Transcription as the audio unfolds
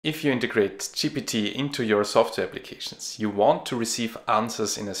If you integrate GPT into your software applications, you want to receive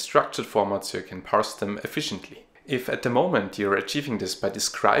answers in a structured format so you can parse them efficiently. If at the moment you're achieving this by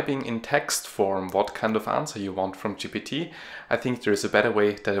describing in text form what kind of answer you want from GPT, I think there is a better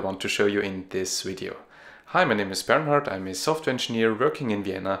way that I want to show you in this video. Hi, my name is Bernhard, I'm a software engineer working in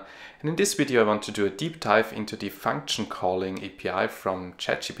Vienna, and in this video I want to do a deep dive into the function calling API from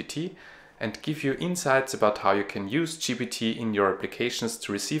ChatGPT and give you insights about how you can use GPT in your applications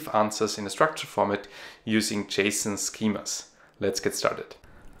to receive answers in a structured format using JSON schemas. Let's get started.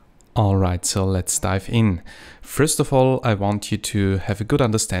 Alright, so let's dive in. First of all, I want you to have a good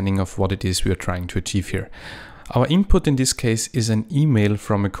understanding of what it is we are trying to achieve here. Our input in this case is an email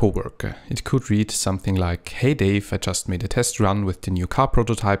from a coworker. It could read something like, "Hey Dave, I just made a test run with the new car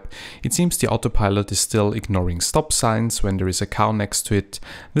prototype. It seems the autopilot is still ignoring stop signs when there is a cow next to it.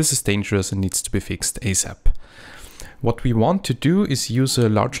 This is dangerous and needs to be fixed ASAP." What we want to do is use a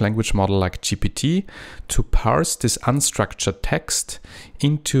large language model like GPT to parse this unstructured text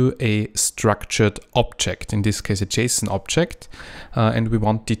into a structured object, in this case a JSON object, and we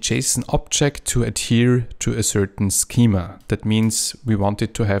want the JSON object to adhere to a certain schema. That means we want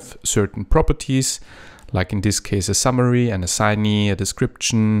it to have certain properties, like in this case a summary, an assignee, a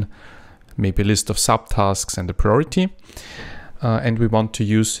description, maybe a list of subtasks and a priority. And we want to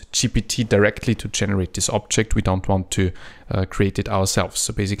use GPT directly to generate this object. We don't want to create it ourselves.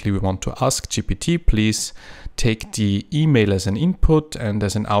 So basically we want to ask GPT, please take the email as an input and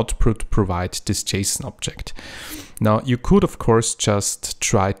as an output provide this JSON object. Now you could of course just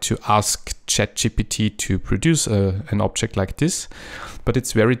try to ask ChatGPT to produce an object like this, but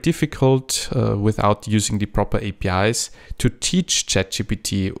it's very difficult without using the proper APIs to teach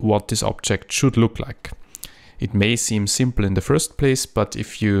ChatGPT what this object should look like. It may seem simple in the first place, but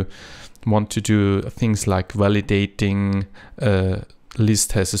if you want to do things like validating a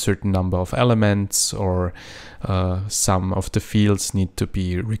list has a certain number of elements, or some of the fields need to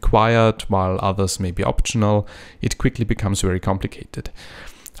be required while others may be optional, it quickly becomes very complicated.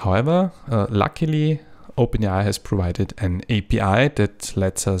 However, luckily, OpenAI has provided an API that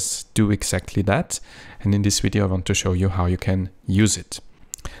lets us do exactly that. And in this video, I want to show you how you can use it.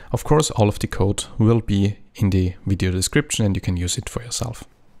 Of course, all of the code will be in the video description and you can use it for yourself.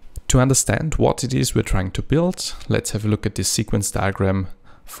 To understand what it is we're trying to build, let's have a look at this sequence diagram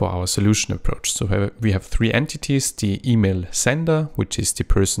for our solution approach. So we have three entities: the email sender, which is the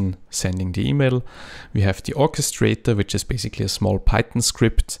person sending the email. We have the orchestrator, which is basically a small Python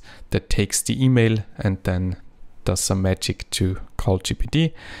script that takes the email and then does some magic to call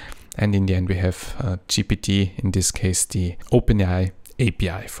GPT. And in the end, we have GPT, in this case, the OpenAI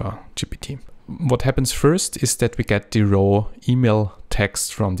API for GPT. What happens first is that we get the raw email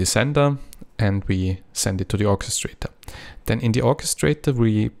text from the sender and we send it to the orchestrator. Then in the orchestrator,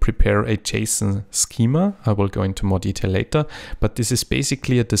 we prepare a JSON schema. I will go into more detail later, but this is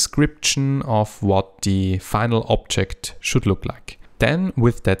basically a description of what the final object should look like. Then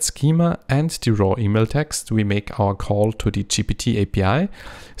with that schema and the raw email text, we make our call to the GPT API,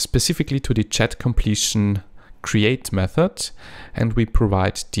 specifically to the chat completion create method, and we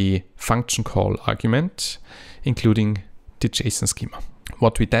provide the function call argument, including the JSON schema.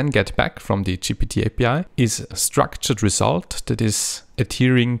 What we then get back from the GPT API is a structured result that is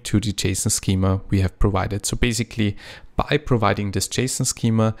adhering to the JSON schema we have provided. So basically, by providing this JSON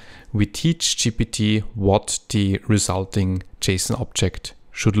schema, we teach GPT what the resulting JSON object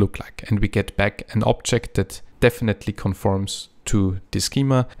should look like. And we get back an object that definitely conforms to the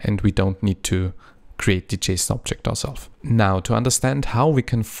schema, and we don't need to create the JSON object ourselves. Now, to understand how we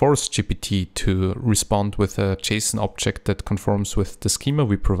can force GPT to respond with a JSON object that conforms with the schema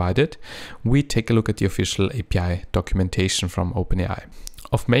we provided, we take a look at the official API documentation from OpenAI.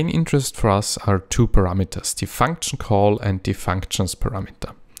 Of main interest for us are two parameters, the function call and the functions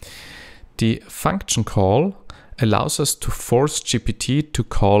parameter. The function call allows us to force GPT to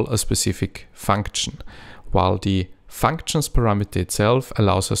call a specific function, while the functions parameter itself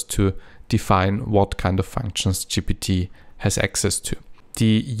allows us to define what kind of functions GPT has access to.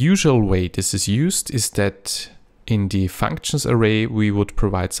 The usual way this is used is that in the functions array, we would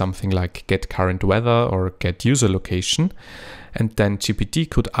provide something like get current weather or get user location. And then GPT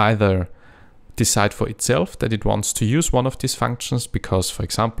could either decide for itself that it wants to use one of these functions because, for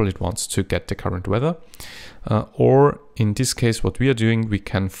example, it wants to get the current weather. Or in this case, what we are doing, we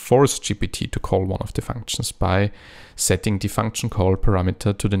can force GPT to call one of the functions by setting the function call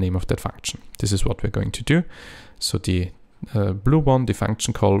parameter to the name of that function. This is what we're going to do. So the blue one, the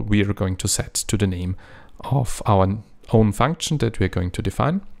function call, we are going to set to the name of our own function that we're going to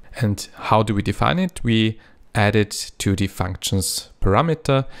define. And how do we define it? We added to the functions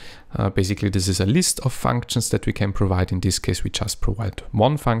parameter. Basically, this is a list of functions that we can provide. In this case, we just provide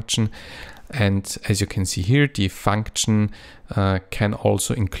one function. And as you can see here, the function can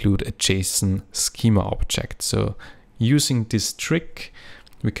also include a JSON schema object. So using this trick,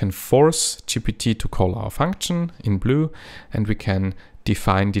 we can force GPT to call our function in blue, and we can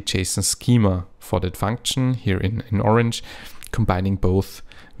define the JSON schema for that function here in orange. Combining both,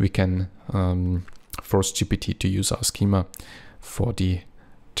 we can force GPT to use our schema for the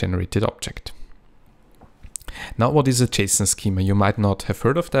generated object. Now, what is a JSON schema? You might not have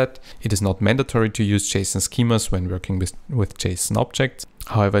heard of that. It is not mandatory to use JSON schemas when working with JSON objects.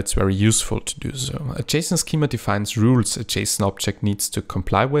 However, it's very useful to do so. A JSON schema defines rules a JSON object needs to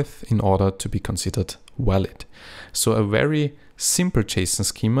comply with in order to be considered valid. So a very simple JSON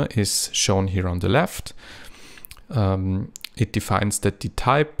schema is shown here on the left. It defines that the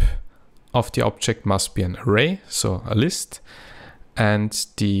type of the object must be an array, so a list, and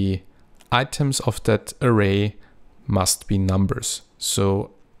the items of that array must be numbers.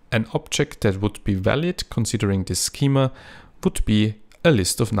 So an object that would be valid considering this schema would be a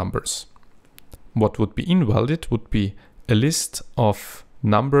list of numbers. What would be invalid would be a list of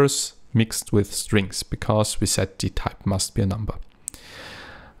numbers mixed with strings, because we said the type must be a number.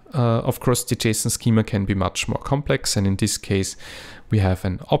 Of course, the JSON schema can be much more complex, and in this case we have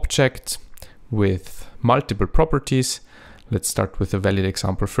an object with multiple properties. Let's start with a valid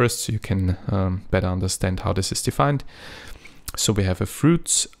example first so you can better understand how this is defined. So we have a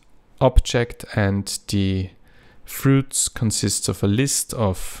fruits object, and the fruits consists of a list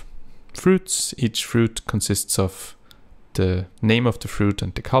of fruits. Each fruit consists of the name of the fruit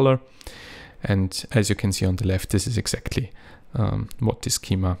and the color. And as you can see on the left, this is exactly what this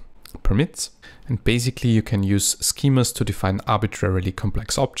schema permits. And basically you can use schemas to define arbitrarily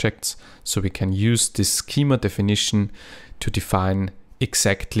complex objects. So we can use this schema definition to define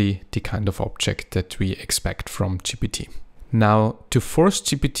exactly the kind of object that we expect from GPT. Now, to force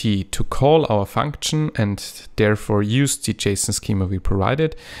GPT to call our function and therefore use the JSON schema we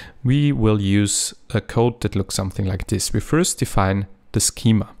provided, we will use a code that looks something like this. We first define the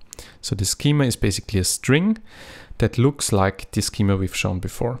schema. So the schema is basically a string that looks like the schema we've shown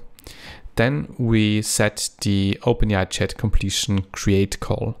before. Then we set the OpenAI chat completion create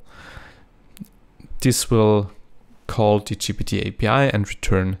call. This will call the GPT API and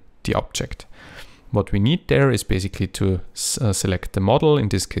return the object. What we need there is basically to select the model, in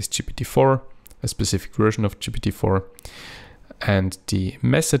this case GPT-4, a specific version of GPT-4, and the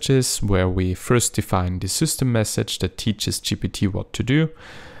messages where we first define the system message that teaches GPT what to do,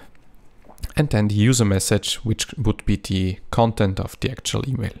 and then the user message, which would be the content of the actual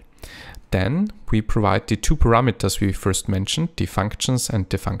email. Then we provide the two parameters we first mentioned, the functions and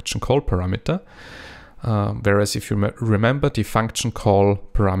the function call parameter. Whereas if you remember, the function call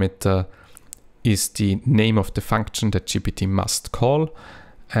parameter is the name of the function that GPT must call,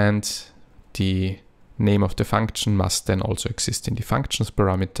 and the name of the function must then also exist in the functions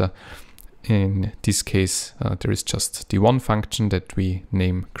parameter. In this case, there is just the one function that we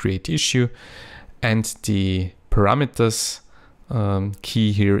name create issue, and the parameters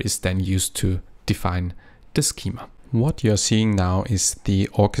key here is then used to define the schema. What you're seeing now is the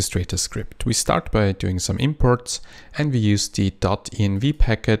orchestrator script. We start by doing some imports, and we use the .env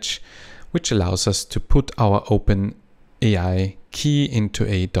package, which allows us to put our OpenAI key into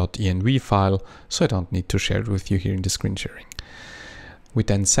a .env file, so I don't need to share it with you here in the screen sharing. We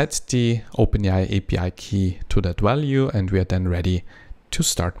then set the OpenAI API key to that value, and we are then ready to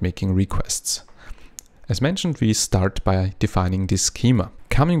start making requests. As mentioned, we start by defining this schema.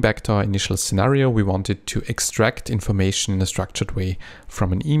 Coming back to our initial scenario, we wanted to extract information in a structured way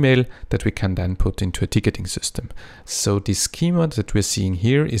from an email that we can then put into a ticketing system. So the schema that we're seeing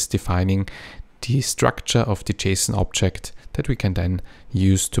here is defining the structure of the JSON object that we can then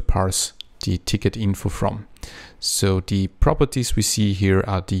use to parse the ticket info from. So the properties we see here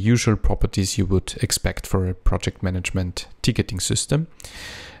are the usual properties you would expect for a project management ticketing system.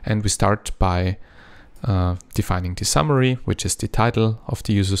 And we start by defining the summary, which is the title of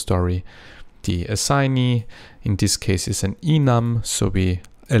the user story. The assignee, in this case, is an enum, so we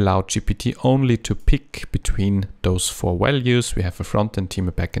allow GPT only to pick between those four values. We have a front-end team,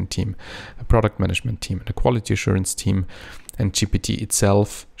 a back-end team, a product management team, and a quality assurance team, and GPT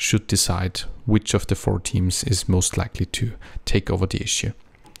itself should decide which of the four teams is most likely to take over the issue.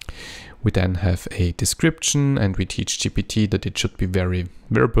 We then have a description, and we teach GPT that it should be very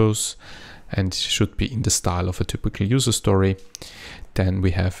verbose and should be in the style of a typical user story. Then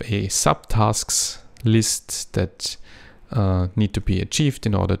we have a subtasks list that need to be achieved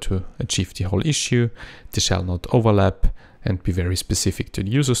in order to achieve the whole issue. They shall not overlap and be very specific to the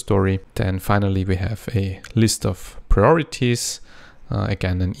user story. Then finally we have a list of priorities,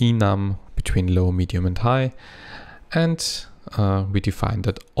 again an enum between low, medium and high, and we define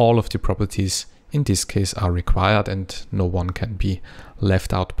that all of the properties in this case are required and no one can be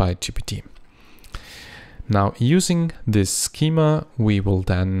left out by GPT. Now using this schema we will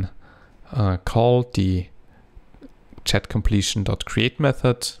then call the chatCompletion.create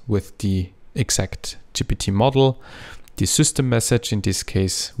method with the exact GPT model. The system message, in this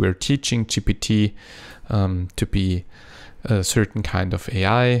case, we're teaching GPT to be a certain kind of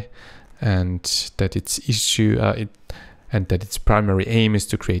AI, and that its primary aim is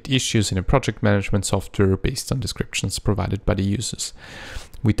to create issues in a project management software based on descriptions provided by the users.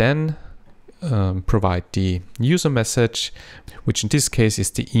 We then provide the user message, which in this case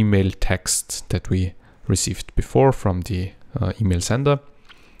is the email text that we received before from the email sender.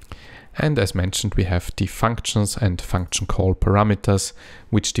 And as mentioned, we have the functions and function call parameters,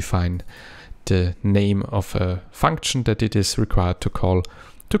 which define the name of a function that it is required to call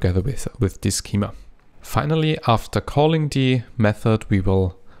together with this schema. Finally, after calling the method, we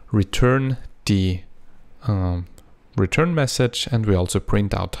will return the return message, and we also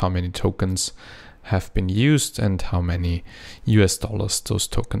print out how many tokens have been used and how many US dollars those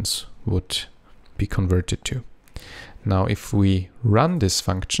tokens would be converted to. Now, if we run this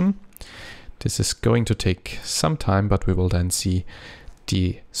function, this is going to take some time, but we will then see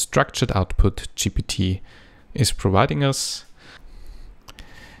the structured output GPT is providing us.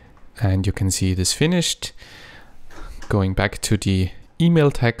 And you can see it is finished. Going back to the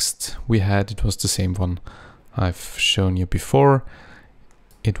email text we had, it was the same one I've shown you before.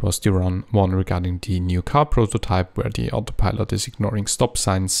 It was the one regarding the new car prototype where the autopilot is ignoring stop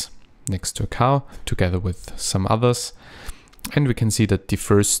signs next to a cow together with some others. And we can see that the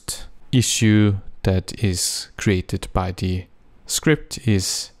first issue that is created by the script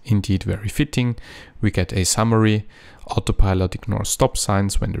is indeed very fitting. We get a summary: autopilot ignores stop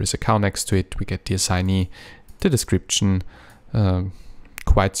signs when there is a cow next to it. We get the assignee, the description,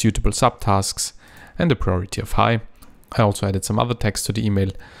 quite suitable subtasks, and a priority of high. I also added some other text to the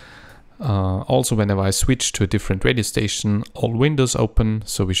email. Also, whenever I switch to a different radio station, all windows open,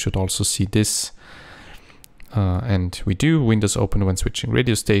 so we should also see this. And we do. Windows open when switching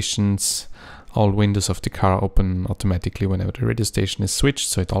radio stations. All windows of the car open automatically whenever the radio station is switched,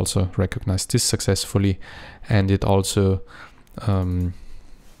 so it also recognized this successfully. And it also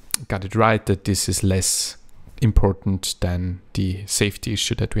got it right that this is less important than the safety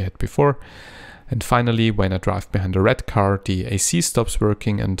issue that we had before. And finally, when I drive behind a red car, the AC stops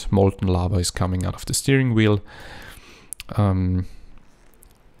working and molten lava is coming out of the steering wheel.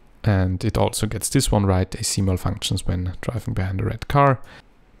 And it also gets this one right: AC malfunctions when driving behind a red car,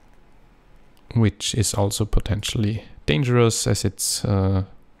 which is also potentially dangerous as it's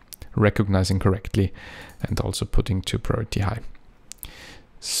recognizing correctly and also putting to priority high.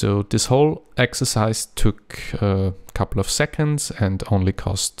 So this whole exercise took a couple of seconds and only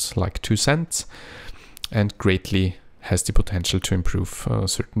cost like 2 cents, and greatly has the potential to improve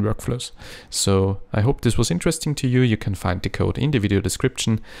certain workflows. So I hope this was interesting to you. You can find the code in the video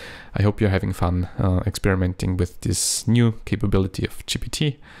description. I hope you're having fun experimenting with this new capability of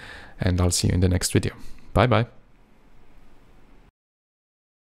GPT, and I'll see you in the next video. Bye bye.